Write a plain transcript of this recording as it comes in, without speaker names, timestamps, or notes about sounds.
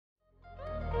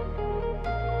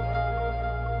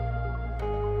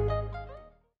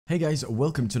Hey guys,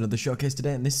 welcome to another showcase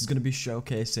today, and this is going to be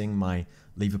showcasing my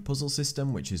lever puzzle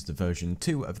system, which is the version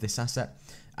 2 of this asset,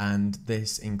 and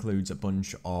this includes a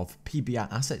bunch of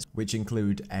PBR assets, which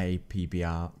include a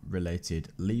PBR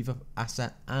related lever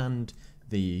asset and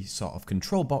the sort of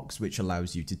control box, which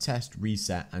allows you to test,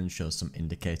 reset and show some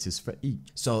indicators for each.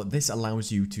 So this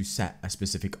allows you to set a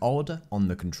specific order on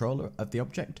the controller of the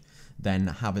object, then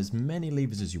have as many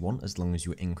levers as you want as long as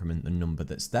you increment the number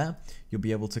that's there. You'll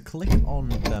be able to click on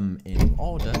them in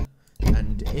order,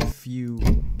 and if you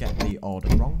get the order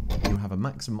wrong, you have a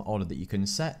maximum order that you can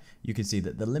set. You can see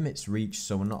that the limit's reached,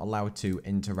 so we're not allowed to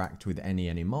interact with any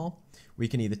anymore. We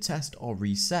can either test or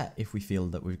reset if we feel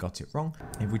that we've got it wrong.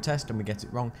 If we test and we get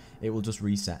it wrong, it will just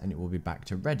reset and it will be back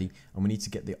to ready, and we need to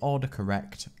get the order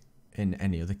correct in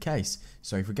any other case.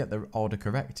 So if we get the order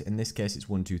correct, in this case it's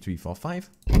 1, 2, 3, 4, 5.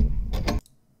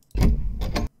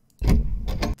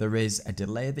 There is a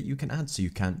delay that you can add, so you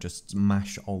can't just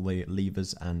mash all the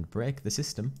levers and break the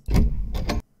system.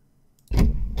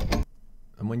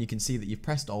 And when you can see that you've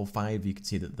pressed all 5, you can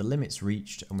see that the limit's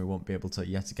reached and we won't be able to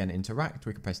yet again interact.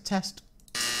 We can press test.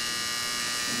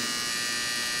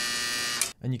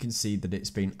 And you can see that it's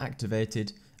been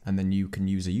activated, and then you can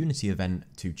use a Unity event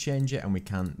to change it, and we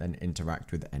can't then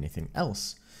interact with anything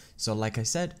else. So like I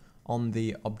said, on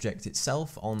the object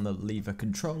itself, on the lever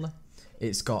controller,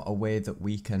 it's got a way that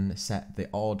we can set the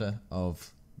order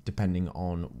of, depending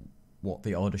on what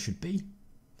the order should be.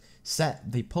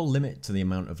 Set the pull limit to the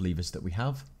amount of levers that we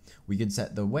have. We can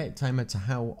set the wait timer to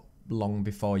how long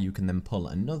before you can then pull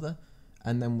another,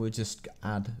 and then we'll just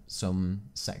add some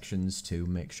sections to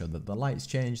make sure that the lights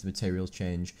change, the materials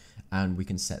change, and we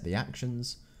can set the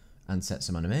actions and set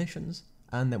some animations.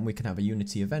 And then we can have a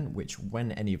Unity event, which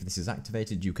when any of this is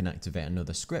activated, you can activate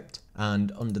another script.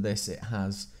 And under this, it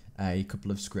has a couple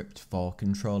of scripts for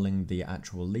controlling the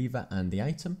actual lever and the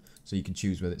item. So you can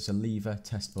choose whether it's a lever,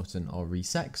 test button, or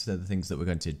reset, because they're the things that we're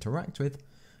going to interact with.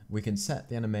 We can set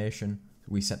the animation.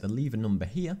 We set the lever number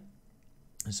here,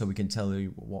 so we can tell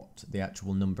you what the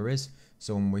actual number is.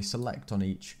 So when we select on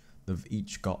each, they've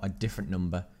each got a different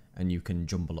number, and you can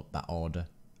jumble up that order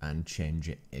and change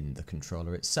it in the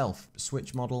controller itself.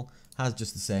 Switch model has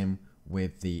just the same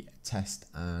with the test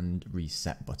and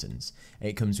reset buttons.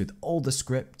 It comes with all the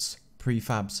scripts,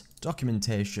 prefabs,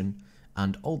 documentation,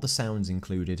 and all the sounds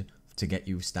included to get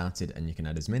you started, and you can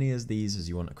add as many as these as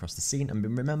you want across the scene. And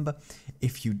remember,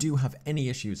 if you do have any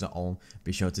issues at all,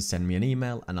 be sure to send me an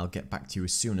email and I'll get back to you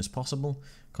as soon as possible.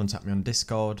 Contact me on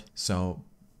Discord, so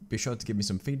be sure to give me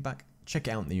some feedback. Check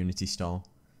it out in the Unity store.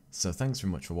 So thanks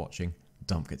very much for watching.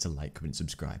 Don't forget to like, comment,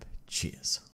 subscribe. Cheers.